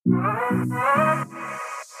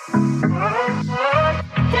What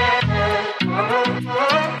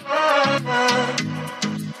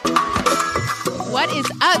is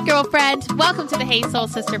up, girlfriend? Welcome to the Hey Soul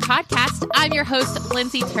Sister podcast. I'm your host,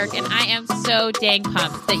 Lindsay Turk, and I am so dang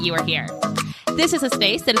pumped that you are here. This is a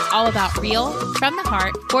space that is all about real, from the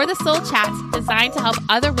heart, for the soul chats designed to help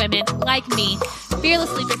other women like me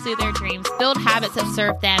fearlessly pursue their dreams, build habits that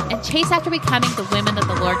serve them, and chase after becoming the women that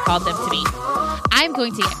the Lord called them to be. I'm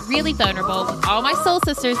going to get really vulnerable with all my soul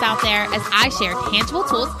sisters out there as I share tangible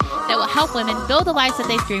tools that will help women build the lives that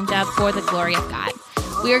they've dreamed of for the glory of God.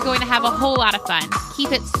 We are going to have a whole lot of fun,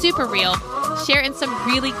 keep it super real, share in some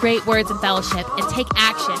really great words and fellowship, and take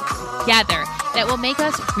action together that will make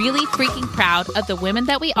us really freaking proud of the women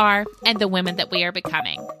that we are and the women that we are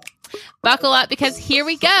becoming. Buckle up because here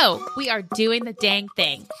we go. We are doing the dang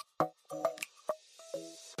thing.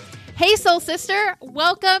 Hey, soul sister,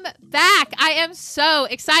 welcome back. I am so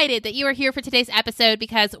excited that you are here for today's episode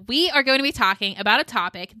because we are going to be talking about a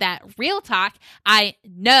topic that, real talk, I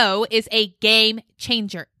know is a game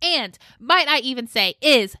changer and, might I even say,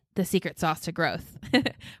 is the secret sauce to growth.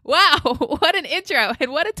 Wow, what an intro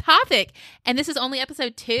and what a topic. And this is only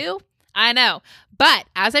episode 2? I know. But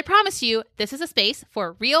as I promised you, this is a space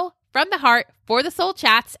for real, from the heart, for the soul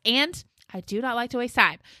chats, and I do not like to waste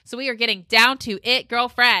time. So we are getting down to it,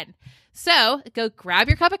 girlfriend. So go grab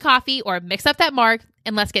your cup of coffee or mix up that marg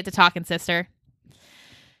and let's get to talking, sister.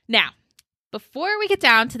 Now, before we get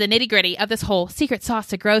down to the nitty gritty of this whole secret sauce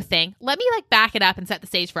to growth thing, let me back it up and set the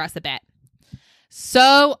stage for us a bit.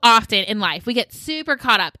 So often in life, we get super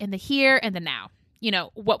caught up in the here and the now. You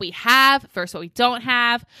know, what we have versus what we don't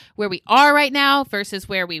have, where we are right now versus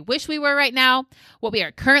where we wish we were right now, what we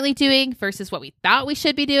are currently doing versus what we thought we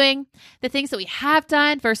should be doing, the things that we have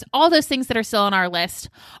done versus all those things that are still on our list,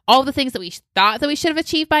 all the things that we thought that we should have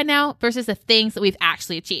achieved by now versus the things that we've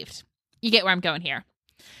actually achieved. You get where I'm going here.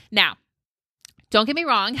 Now, don't get me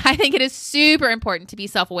wrong. I think it is super important to be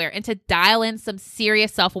self-aware and to dial in some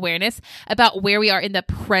serious self-awareness about where we are in the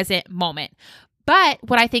present moment. But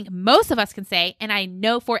what I think most of us can say, and I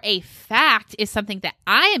know for a fact is something that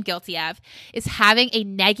I am guilty of, is having a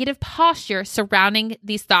negative posture surrounding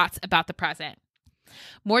these thoughts about the present.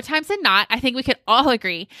 More times than not, I think we could all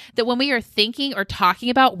agree that when we are thinking or talking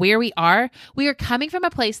about where we are coming from a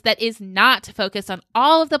place that is not focused on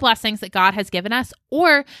all of the blessings that God has given us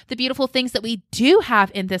or the beautiful things that we do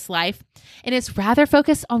have in this life, and is rather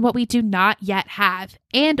focused on what we do not yet have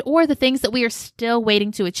and or the things that we are still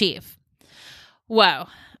waiting to achieve. Whoa.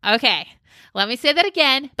 Okay. Let me say that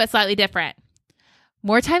again, but slightly different.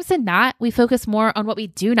 More times than not, we focus more on what we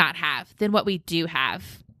do not have than what we do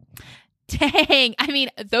have. Dang. I mean,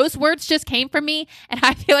 those words just came from me and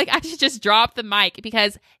I feel like I should just drop the mic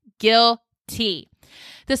because guilty.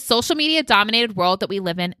 The social media dominated world that we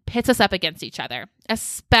live in pits us up against each other,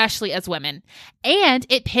 especially as women. And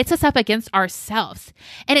it pits us up against ourselves.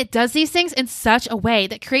 And it does these things in such a way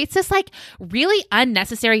that creates this really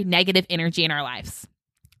unnecessary negative energy in our lives.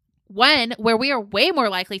 One where we are way more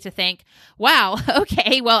likely to think, wow,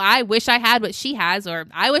 okay, well, I wish I had what she has, or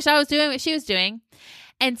I wish I was doing what she was doing.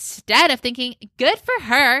 Instead of thinking, good for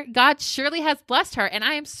her, God surely has blessed her, and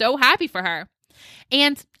I am so happy for her.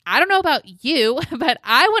 And I don't know about you, but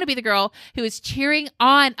I want to be the girl who is cheering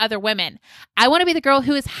on other women. I want to be the girl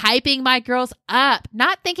who is hyping my girls up,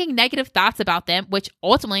 not thinking negative thoughts about them, which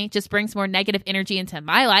ultimately just brings more negative energy into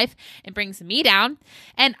my life and brings me down.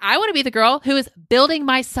 And I want to be the girl who is building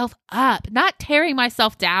myself up, not tearing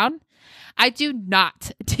myself down. I do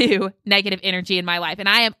not do negative energy in my life, and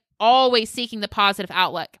I am always seeking the positive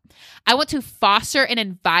outlook. I want to foster an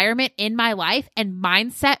environment in my life and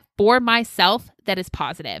mindset for myself that is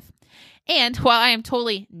positive. And while I am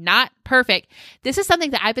totally not perfect, this is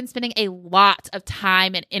something that I've been spending a lot of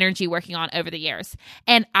time and energy working on over the years.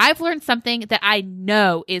 And I've learned something that I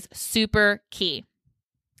know is super key.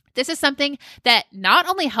 This is something that not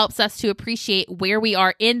only helps us to appreciate where we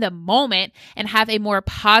are in the moment and have a more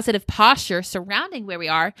positive posture surrounding where we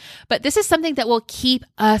are, but this is something that will keep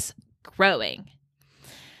us growing.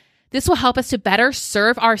 This will help us to better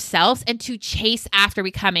serve ourselves and to chase after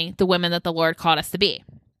becoming the women that the Lord called us to be.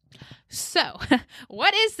 So,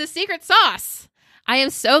 what is the secret sauce? I am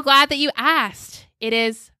so glad that you asked. It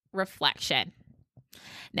is reflection.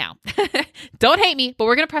 Now, don't hate me, but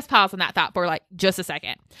we're going to press pause on that thought for just a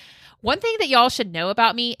second. One thing that y'all should know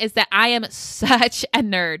about me is that I am such a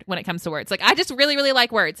nerd when it comes to words. I just really, really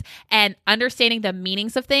like words and understanding the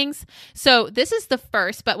meanings of things. So this is the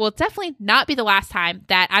first, but will definitely not be the last time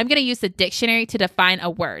that I'm going to use the dictionary to define a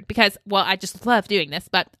word because, well, I just love doing this.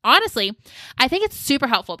 But honestly, I think it's super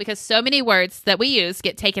helpful because so many words that we use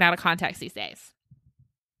get taken out of context these days.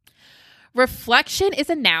 Reflection is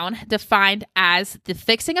a noun defined as the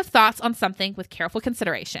fixing of thoughts on something with careful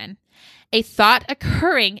consideration, a thought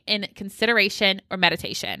occurring in consideration or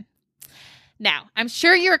meditation. Now, I'm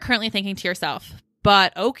sure you are currently thinking to yourself,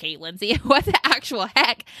 but okay, Lindsay, what the actual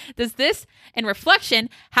heck does this and reflection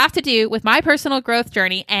have to do with my personal growth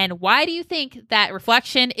journey? And why do you think that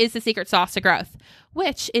reflection is the secret sauce to growth?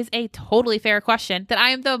 Which is a totally fair question that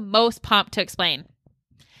I am the most pumped to explain.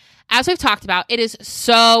 As we've talked about, it is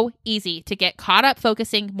so easy to get caught up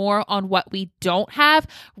focusing more on what we don't have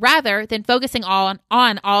rather than focusing on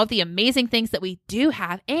all of the amazing things that we do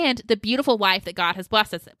have and the beautiful life that God has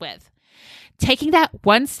blessed us with. Taking that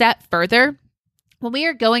one step further, when we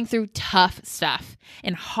are going through tough stuff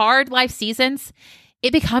and hard life seasons,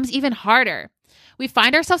 it becomes even harder. We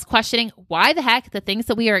find ourselves questioning why the heck the things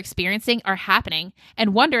that we are experiencing are happening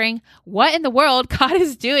and wondering what in the world God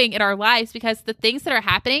is doing in our lives because the things that are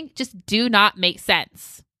happening just do not make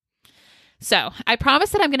sense. So I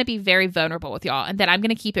promise that I'm going to be very vulnerable with y'all and that I'm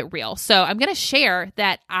going to keep it real. So I'm going to share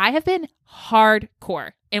that I have been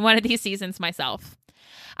hardcore in one of these seasons myself.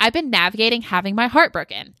 I've been navigating having my heart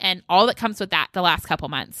broken and all that comes with that the last couple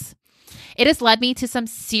months. It has led me to some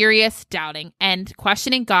serious doubting and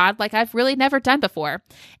questioning God like I've really never done before.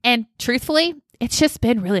 And truthfully, it's just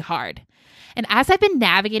been really hard. And as I've been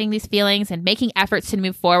navigating these feelings and making efforts to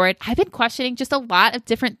move forward, I've been questioning just a lot of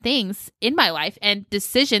different things in my life and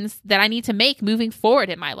decisions that I need to make moving forward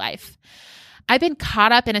in my life. I've been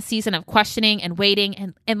caught up in a season of questioning and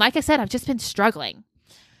waiting. And like I said, I've just been struggling.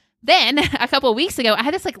 Then a couple of weeks ago, I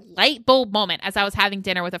had this light bulb moment as I was having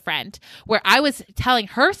dinner with a friend where I was telling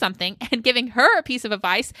her something and giving her a piece of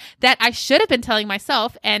advice that I should have been telling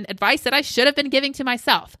myself and advice that I should have been giving to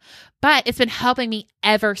myself. But it's been helping me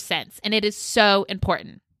ever since, and it is so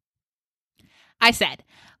important. I said,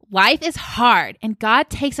 life is hard and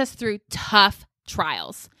God takes us through tough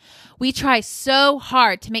trials. We try so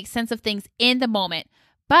hard to make sense of things in the moment,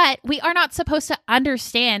 but we are not supposed to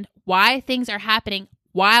understand why things are happening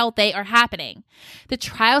while they are happening. The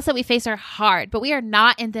trials that we face are hard, but we are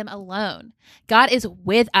not in them alone. God is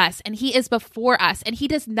with us and He is before us, and He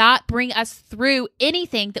does not bring us through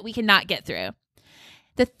anything that we cannot get through.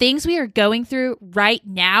 The things we are going through right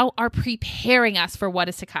now are preparing us for what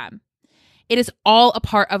is to come. It is all a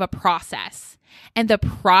part of a process, and the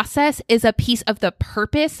process is a piece of the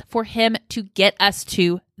purpose for Him to get us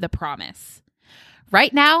to the promise.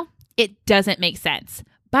 Right now, it doesn't make sense.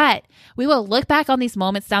 But we will look back on these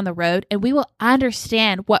moments down the road and we will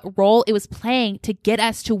understand what role it was playing to get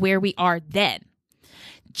us to where we are then.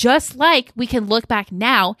 Just like we can look back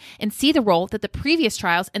now and see the role that the previous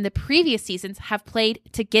trials and the previous seasons have played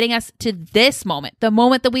to getting us to this moment, the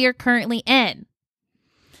moment that we are currently in.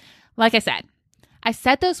 Like I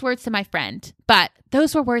said those words to my friend, but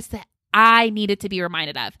those were words that I needed to be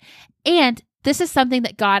reminded of. And this is something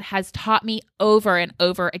that God has taught me over and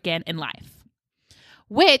over again in life.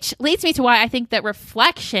 Which leads me to why I think that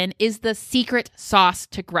reflection is the secret sauce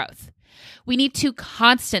to growth. We need to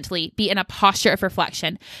constantly be in a posture of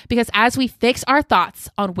reflection because as we fix our thoughts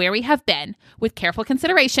on where we have been with careful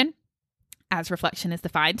consideration, as reflection is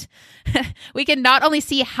defined, we can not only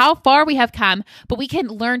see how far we have come, but we can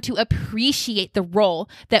learn to appreciate the role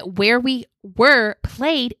that where we were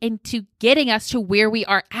played into getting us to where we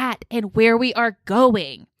are at and where we are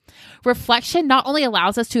going. Reflection not only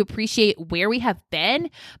allows us to appreciate where we have been,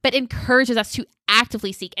 but encourages us to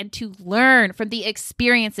actively seek and to learn from the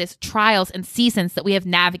experiences, trials, and seasons that we have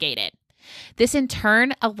navigated. This in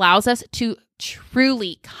turn allows us to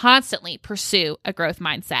truly, constantly pursue a growth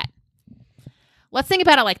mindset. Let's think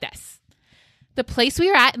about it like this. The place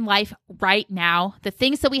we are at in life right now, the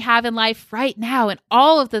things that we have in life right now, and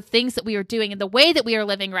all of the things that we are doing and the way that we are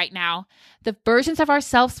living right now, the versions of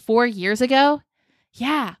ourselves 4 years ago,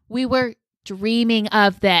 yeah, we were dreaming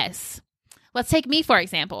of this. Let's take me, for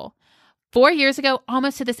example. 4 years ago,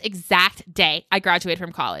 almost to this exact day, I graduated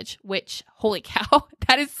from college, which, holy cow,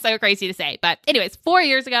 that is so crazy to say. But anyways, 4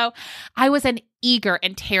 years ago, I was an eager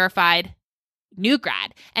and terrified new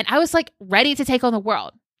grad, and I was ready to take on the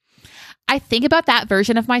world. I think about that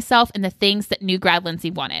version of myself and the things that new grad Lindsay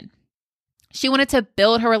wanted. She wanted to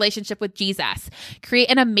build her relationship with Jesus,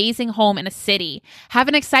 create an amazing home in a city, have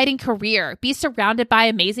an exciting career, be surrounded by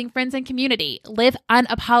amazing friends and community, live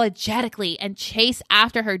unapologetically, and chase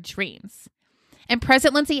after her dreams. And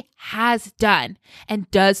present Lindsay has done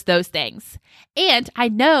and does those things. And I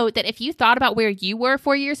know that if you thought about where you were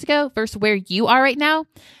 4 years ago versus where you are right now,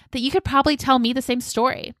 that you could probably tell me the same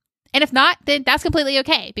story. And if not, then that's completely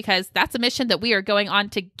okay because that's a mission that we are going on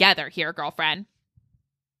together here, girlfriend.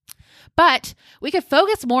 But we could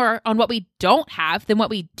focus more on what we don't have than what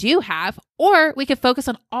we do have, or we could focus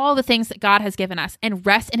on all the things that God has given us and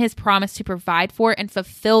rest in his promise to provide for and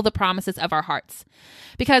fulfill the promises of our hearts.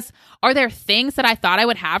 Because are there things that I thought I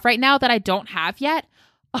would have right now that I don't have yet?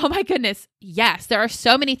 Oh my goodness, yes. There are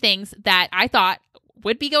so many things that I thought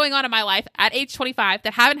would be going on in my life at age 25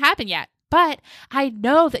 that haven't happened yet. But I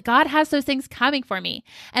know that God has those things coming for me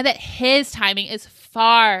and that his timing is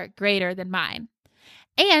far greater than mine.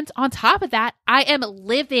 And on top of that, I am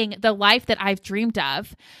living the life that I've dreamed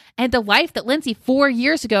of and the life that Lindsay 4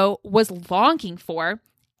 years ago was longing for.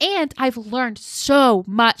 And I've learned so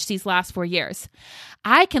much these last 4 years.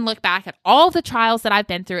 I can look back at all the trials that I've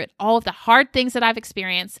been through, at all of the hard things that I've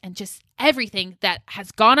experienced, and just everything that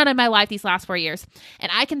has gone on in my life these last 4 years.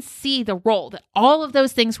 And I can see the role that all of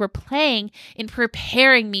those things were playing in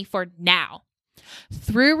preparing me for now.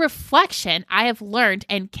 Through reflection, I have learned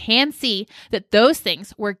and can see that those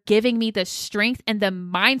things were giving me the strength and the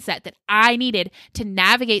mindset that I needed to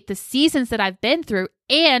navigate the seasons that I've been through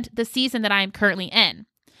and the season that I am currently in.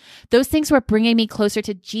 Those things were bringing me closer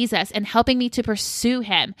to Jesus and helping me to pursue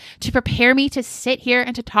him, to prepare me to sit here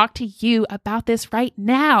and to talk to you about this right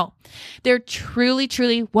now. There truly,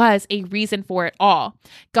 truly was a reason for it all.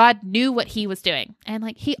 God knew what he was doing. And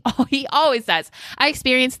like he always does. I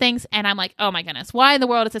experience things and I'm like, oh my goodness, why in the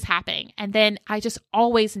world is this happening? And then I just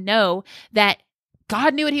always know that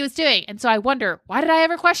God knew what he was doing. And so I wonder, why did I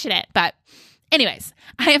ever question it? But anyways,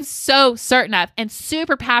 I am so certain of and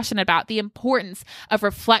super passionate about the importance of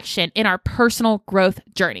reflection in our personal growth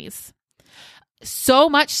journeys. So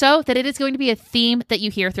much so that it is going to be a theme that you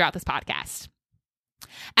hear throughout this podcast.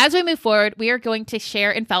 As we move forward, we are going to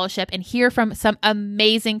share in fellowship and hear from some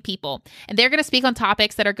amazing people. And they're going to speak on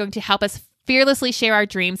topics that are going to help us fearlessly share our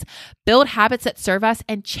dreams, build habits that serve us,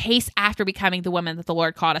 and chase after becoming the women that the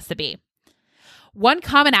Lord called us to be. One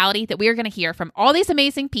commonality that we are going to hear from all these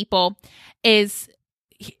amazing people is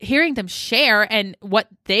hearing them share and what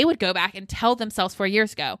they would go back and tell themselves 4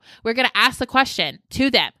 years ago. We're going to ask the question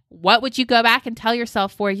to them, what would you go back and tell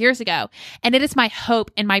yourself 4 years ago? And it is my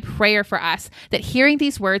hope and my prayer for us that hearing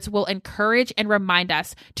these words will encourage and remind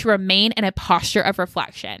us to remain in a posture of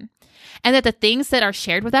reflection, and that the things that are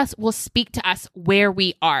shared with us will speak to us where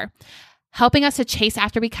we are, helping us to chase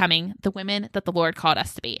after becoming the women that the Lord called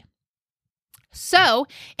us to be. So,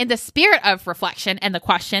 in the spirit of reflection and the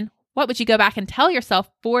question, what would you go back and tell yourself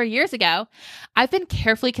 4 years ago? I've been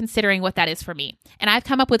carefully considering what that is for me. And I've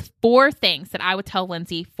come up with 4 things that I would tell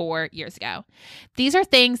Lindsay 4 years ago. These are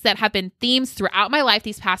things that have been themes throughout my life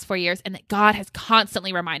these past 4 years and that God has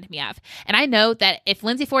constantly reminded me of. And I know that if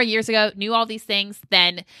Lindsay 4 years ago knew all these things,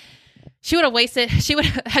 then she would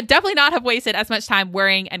definitely not have wasted as much time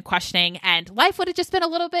worrying and questioning, and life would have just been a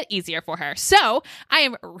little bit easier for her. So I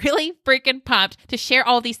am really freaking pumped to share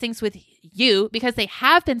all these things with you because they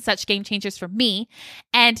have been such game changers for me.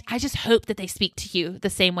 And I just hope that they speak to you the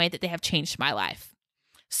same way that they have changed my life.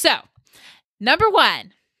 So, number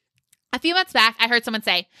 1, a few months back, I heard someone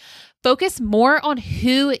say, focus more on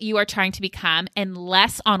who you are trying to become and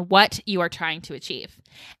less on what you are trying to achieve.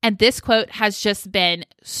 And this quote has just been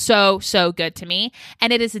so good to me.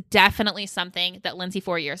 And it is definitely something that Lindsay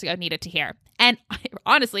 4 years ago needed to hear. And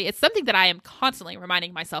honestly, it's something that I am constantly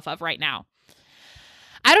reminding myself of right now.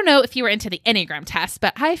 I don't know if you were into the Enneagram test,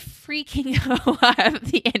 but I freaking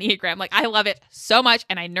love the Enneagram. Like, I love it so much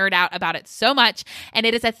and I nerd out about it so much. And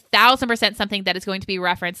it is 1,000% something that is going to be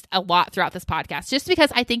referenced a lot throughout this podcast, just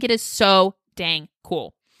because I think it is so dang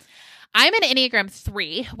cool. I'm an Enneagram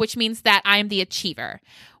 3, which means that I'm the achiever.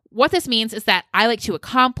 What this means is that I like to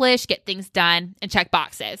accomplish, get things done, and check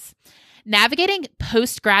boxes. Navigating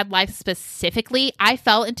post-grad life specifically, I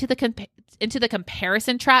fell into the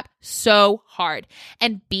comparison trap so hard.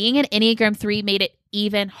 And being an Enneagram 3 made it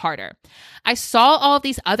even harder. I saw all of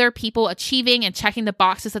these other people achieving and checking the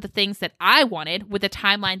boxes of the things that I wanted with the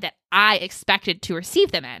timeline that I expected to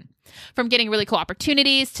receive them in. From getting really cool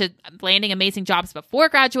opportunities to landing amazing jobs before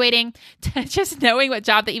graduating, to just knowing what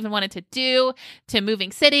job they even wanted to do, to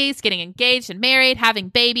moving cities, getting engaged and married, having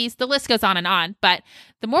babies, the list goes on and on. But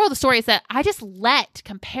the moral of the story is that I just let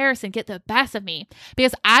comparison get the best of me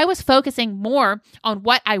because I was focusing more on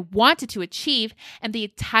what I wanted to achieve and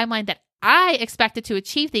the timeline that I expected to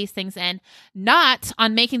achieve these things in, not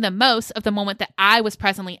on making the most of the moment that I was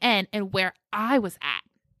presently in and where I was at.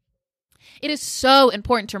 It is so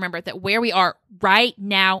important to remember that where we are right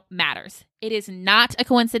now matters. It is not a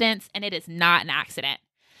coincidence and it is not an accident.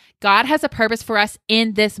 God has a purpose for us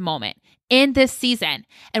in this moment, in this season.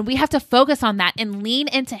 And we have to focus on that and lean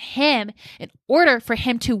into Him in order for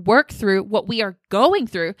Him to work through what we are going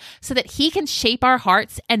through so that He can shape our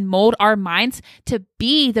hearts and mold our minds to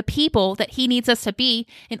be the people that He needs us to be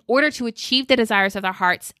in order to achieve the desires of our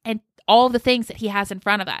hearts and all the things that He has in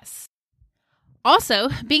front of us. Also,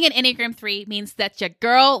 being an Enneagram 3 means that your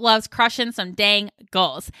girl loves crushing some dang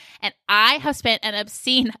goals. And I have spent an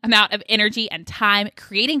obscene amount of energy and time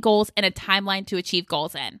creating goals and a timeline to achieve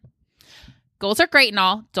goals in. Goals are great and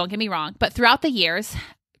all, don't get me wrong, but throughout the years,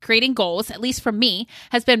 creating goals, at least for me,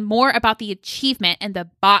 has been more about the achievement and the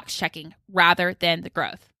box checking rather than the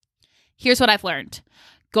growth. Here's what I've learned.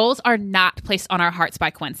 Goals are not placed on our hearts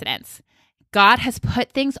by coincidence. God has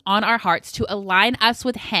put things on our hearts to align us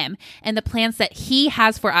with Him and the plans that He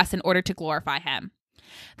has for us in order to glorify Him.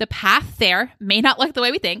 The path there may not look the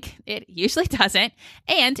way we think. It usually doesn't.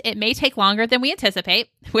 And it may take longer than we anticipate,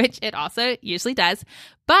 which it also usually does.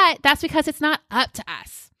 But that's because it's not up to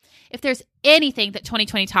us. If there's anything that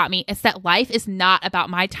 2020 taught me, it's that life is not about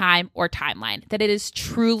my time or timeline, that it is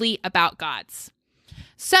truly about God's.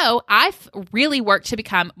 So I've really worked to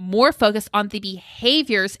become more focused on the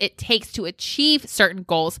behaviors it takes to achieve certain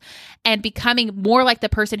goals and becoming more like the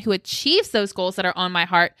person who achieves those goals that are on my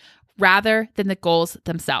heart rather than the goals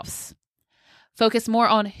themselves. Focus more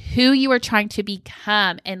on who you are trying to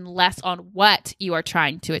become and less on what you are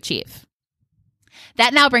trying to achieve.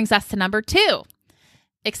 That now brings us to number 2,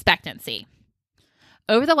 expectancy.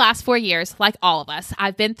 Over the last 4 years, like all of us,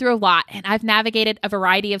 I've been through a lot and I've navigated a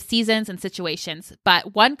variety of seasons and situations,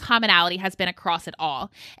 but one commonality has been across it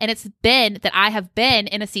all, and it's been that I have been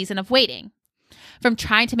in a season of waiting. From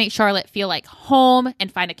trying to make Charlotte feel like home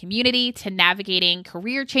and find a community, to navigating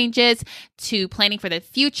career changes, to planning for the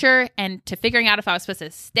future, and to figuring out if I was supposed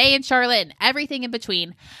to stay in Charlotte and everything in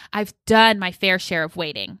between, I've done my fair share of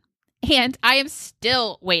waiting. And I am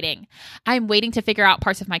still waiting. I'm waiting to figure out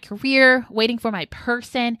parts of my career, waiting for my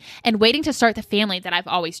person, and waiting to start the family that I've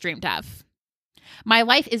always dreamed of. My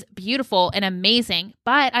life is beautiful and amazing,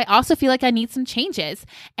 but I also feel like I need some changes.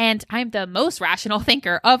 And I'm the most rational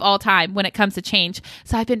thinker of all time when it comes to change.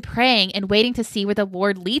 So I've been praying and waiting to see where the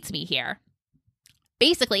Lord leads me here.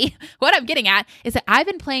 Basically, what I'm getting at is that I've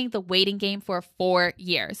been playing the waiting game for 4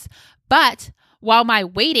 years. But while my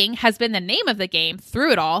waiting has been the name of the game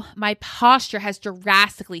through it all, my posture has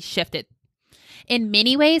drastically shifted. In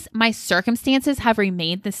many ways, my circumstances have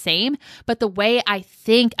remained the same, but the way I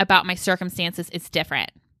think about my circumstances is different.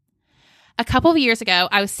 A couple of years ago,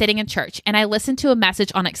 I was sitting in church and I listened to a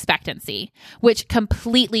message on expectancy, which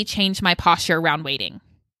completely changed my posture around waiting.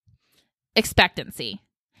 Expectancy.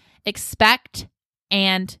 Expect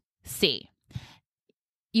and see.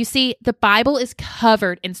 You see, the Bible is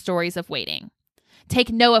covered in stories of waiting. Take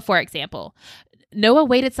Noah, for example. Noah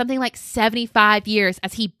waited something like 75 years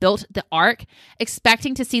as he built the ark,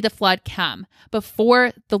 expecting to see the flood come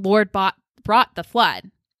before the Lord brought the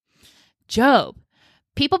flood. Job.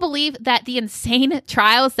 People believe that the insane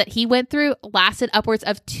trials that he went through lasted upwards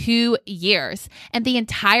of 2 years, and the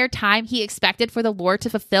entire time he expected for the Lord to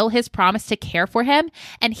fulfill His promise to care for him,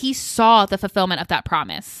 and he saw the fulfillment of that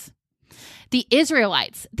promise. The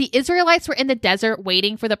Israelites were in the desert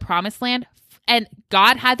waiting for the promised land, and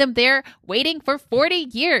God had them there waiting for 40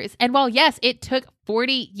 years. And while, yes, it took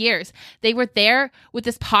 40 years, they were there with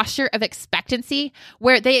this posture of expectancy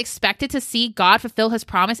where they expected to see God fulfill His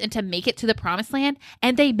promise and to make it to the promised land,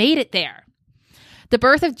 and they made it there. The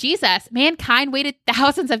birth of Jesus, mankind waited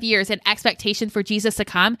thousands of years in expectation for Jesus to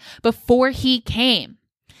come before He came.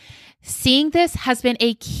 Seeing this has been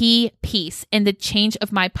a key piece in the change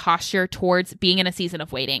of my posture towards being in a season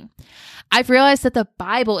of waiting. I've realized that the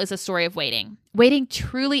Bible is a story of waiting. Waiting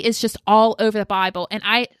truly is just all over the Bible, and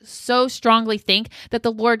I so strongly think that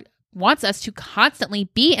the Lord wants us to constantly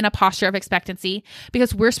be in a posture of expectancy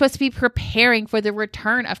because we're supposed to be preparing for the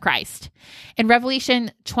return of Christ. In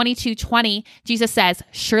Revelation 22:20, Jesus says,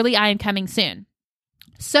 "Surely I am coming soon."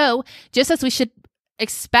 So, just as we should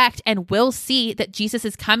expect and will see that Jesus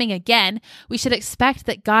is coming again, we should expect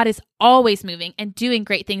that God is always moving and doing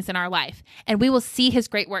great things in our life, and we will see His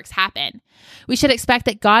great works happen. We should expect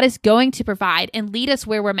that God is going to provide and lead us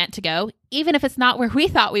where we're meant to go, even if it's not where we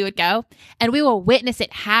thought we would go, and we will witness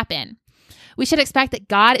it happen. We should expect that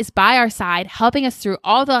God is by our side, helping us through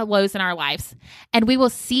all the lows in our lives, and we will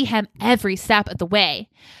see Him every step of the way.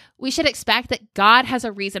 We should expect that God has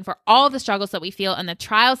a reason for all the struggles that we feel and the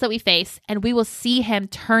trials that we face, and we will see Him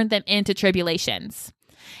turn them into tribulations.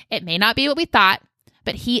 It may not be what we thought,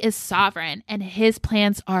 but He is sovereign, and His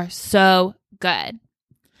plans are so good.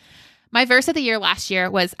 My verse of the year last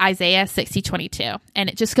year was Isaiah 60:22, and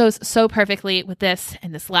it just goes so perfectly with this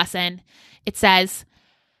and this lesson. It says,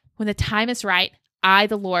 When the time is right, I,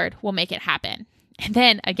 the Lord, will make it happen. And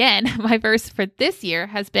then again, my verse for this year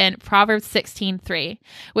has been Proverbs 16:3,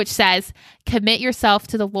 which says, commit yourself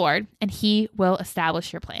to the Lord and he will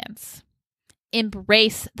establish your plans.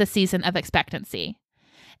 Embrace the season of expectancy.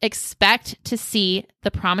 Expect to see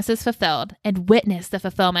the promises fulfilled and witness the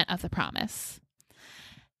fulfillment of the promise.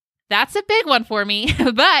 That's a big one for me,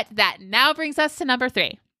 but that now brings us to number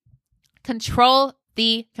 3. Control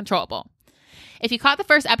the controllable. If you caught the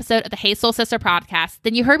first episode of the Hey Soul Sister podcast,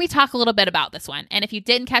 then you heard me talk a little bit about this one. And if you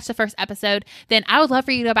didn't catch the first episode, then I would love for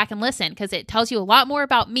you to go back and listen because it tells you a lot more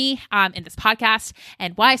about me in this podcast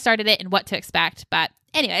and why I started it and what to expect. But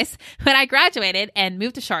anyways, when I graduated and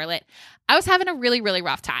moved to Charlotte, I was having a really, really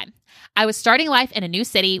rough time. I was starting life in a new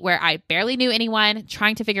city where I barely knew anyone,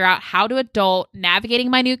 trying to figure out how to adult, navigating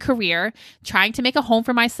my new career, trying to make a home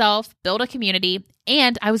for myself, build a community,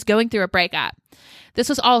 and I was going through a breakup. This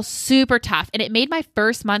was all super tough, and it made my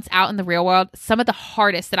first months out in the real world some of the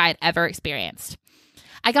hardest that I had ever experienced.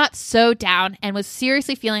 I got so down and was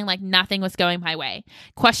seriously feeling like nothing was going my way,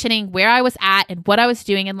 questioning where I was at and what I was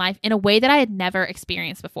doing in life in a way that I had never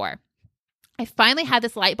experienced before. I finally had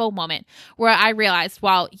this light bulb moment where I realized,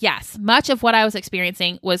 while yes, much of what I was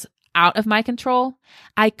experiencing was out of my control,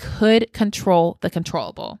 I could control the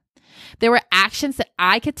controllable. There were actions that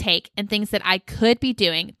I could take and things that I could be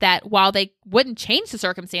doing that, while they wouldn't change the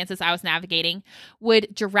circumstances I was navigating,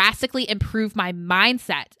 would drastically improve my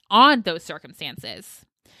mindset on those circumstances.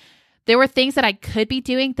 There were things that I could be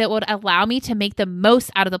doing that would allow me to make the most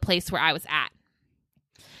out of the place where I was at.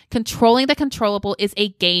 Controlling the controllable is a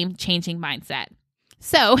game-changing mindset.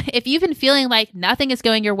 So if you've been feeling like nothing is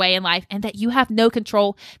going your way in life and that you have no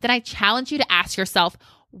control, then I challenge you to ask yourself,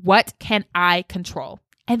 what can I control?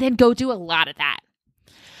 And then go do a lot of that.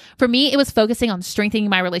 For me, it was focusing on strengthening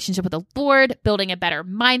my relationship with the Lord, building a better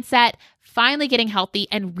mindset, finally getting healthy,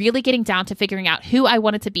 and really getting down to figuring out who I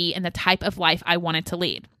wanted to be and the type of life I wanted to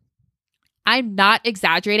lead. I'm not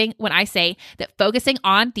exaggerating when I say that focusing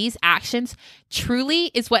on these actions truly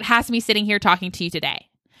is what has me sitting here talking to you today.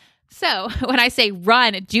 So when I say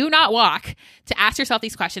run, do not walk, to ask yourself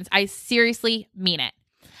these questions, I seriously mean it.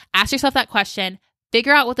 Ask yourself that question,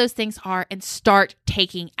 figure out what those things are, and start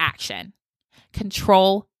taking action.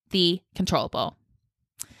 Control the controllable.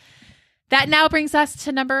 That now brings us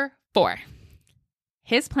to number 4.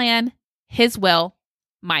 His plan, his will,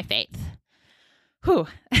 my faith. Whew.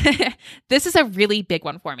 This is a really big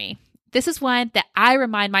one for me. This is one that I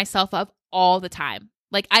remind myself of all the time.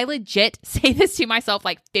 Like, I legit say this to myself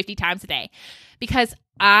like 50 times a day because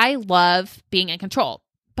I love being in control.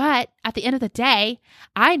 But at the end of the day,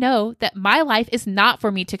 I know that my life is not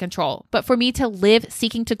for me to control, but for me to live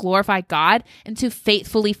seeking to glorify God and to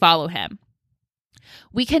faithfully follow him.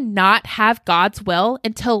 We cannot have God's will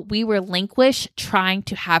until we relinquish trying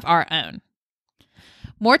to have our own.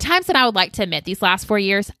 More times than I would like to admit, these last 4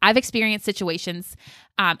 years, I've experienced situations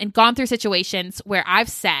and gone through situations where I've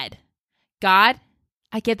said, God,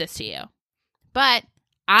 I give this to you. But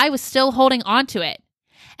I was still holding on to it.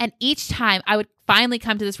 And each time I would finally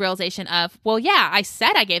come to this realization of, well, yeah, I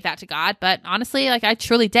said I gave that to God, but honestly, I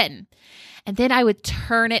truly didn't. And then I would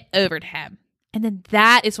turn it over to him. And then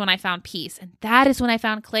that is when I found peace. And that is when I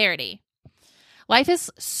found clarity. Life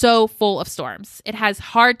is so full of storms. It has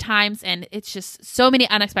hard times and it's just so many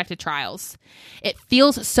unexpected trials. It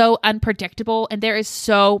feels so unpredictable and there is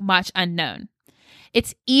so much unknown.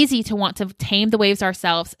 It's easy to want to tame the waves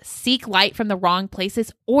ourselves, seek light from the wrong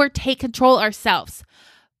places, or take control ourselves.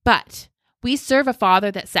 But we serve a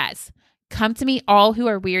Father that says, "Come to me, all who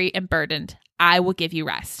are weary and burdened. I will give you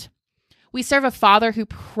rest." We serve a Father who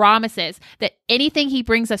promises that anything he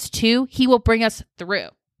brings us to, he will bring us through.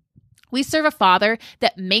 We serve a Father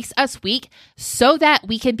that makes us weak so that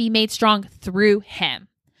we can be made strong through him.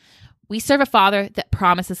 We serve a Father that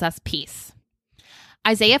promises us peace.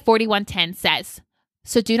 Isaiah 41:10 says,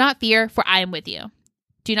 "So do not fear, for I am with you.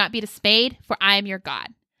 Do not be dismayed, for I am your God.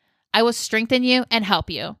 I will strengthen you and help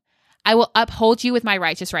you. I will uphold you with my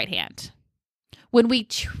righteous right hand." When we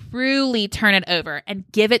truly turn it over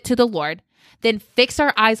and give it to the Lord, then fix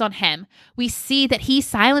our eyes on him, we see that he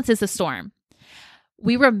silences the storm.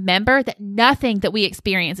 We remember that nothing that we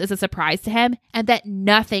experience is a surprise to him and that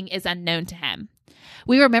nothing is unknown to him.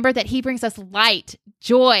 We remember that he brings us light,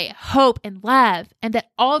 joy, hope, and love, and that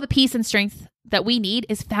all the peace and strength that we need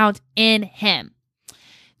is found in him.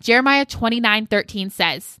 Jeremiah 29:13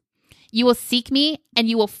 says, "You will seek me and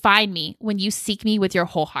you will find me when you seek me with your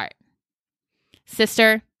whole heart."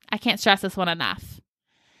 Sister, I can't stress this one enough.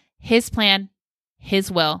 His plan,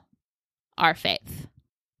 his will, our faith.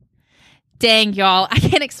 Dang, y'all, I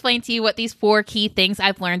can't explain to you what these 4 key things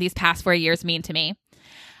I've learned these past 4 years mean to me.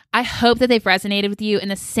 I hope that they've resonated with you in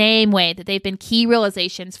the same way that they've been key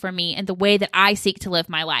realizations for me in the way that I seek to live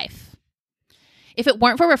my life. If it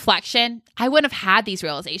weren't for reflection, I wouldn't have had these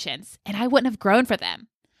realizations and I wouldn't have grown for them.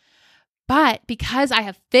 But because I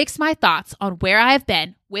have fixed my thoughts on where I have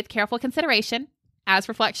been with careful consideration, as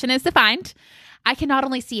reflection is defined, I can not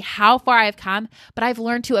only see how far I have come, but I've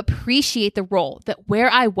learned to appreciate the role that where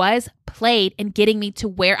I was played in getting me to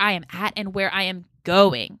where I am at and where I am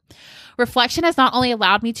going. Reflection has not only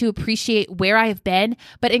allowed me to appreciate where I have been,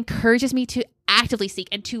 but encourages me to actively seek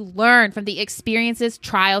and to learn from the experiences,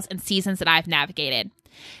 trials, and seasons that I've navigated.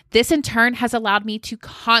 This in turn has allowed me to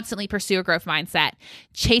constantly pursue a growth mindset,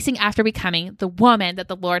 chasing after becoming the woman that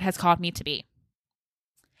the Lord has called me to be.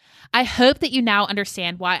 I hope that you now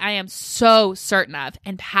understand why I am so certain of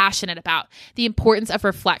and passionate about the importance of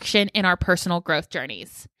reflection in our personal growth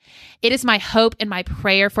journeys. It is my hope and my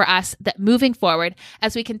prayer for us that moving forward,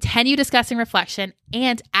 as we continue discussing reflection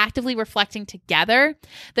and actively reflecting together,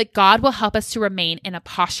 that God will help us to remain in a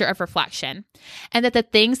posture of reflection, and that the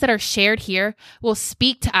things that are shared here will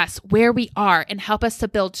speak to us where we are and help us to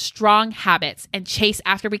build strong habits and chase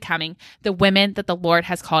after becoming the women that the Lord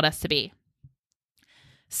has called us to be.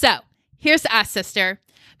 So, here's to us, sister.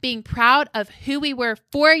 Being proud of who we were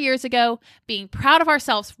 4 years ago, being proud of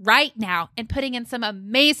ourselves right now, and putting in some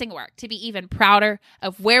amazing work to be even prouder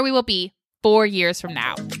of where we will be 4 years from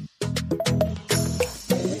now.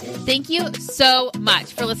 Thank you so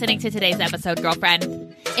much for listening to today's episode,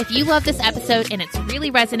 girlfriend. If you love this episode and it's really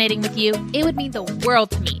resonating with you, it would mean the world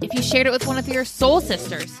to me if you shared it with one of your soul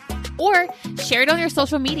sisters. Or share it on your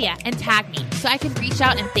social media and tag me so I can reach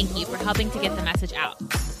out and thank you for helping to get the message out.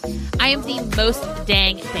 I am the most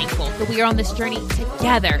dang thankful that we are on this journey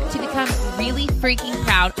together to become really freaking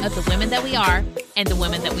proud of the women that we are and the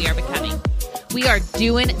women that we are becoming. We are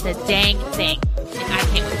doing the dang thing, and I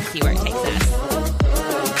can't wait to see where it takes us.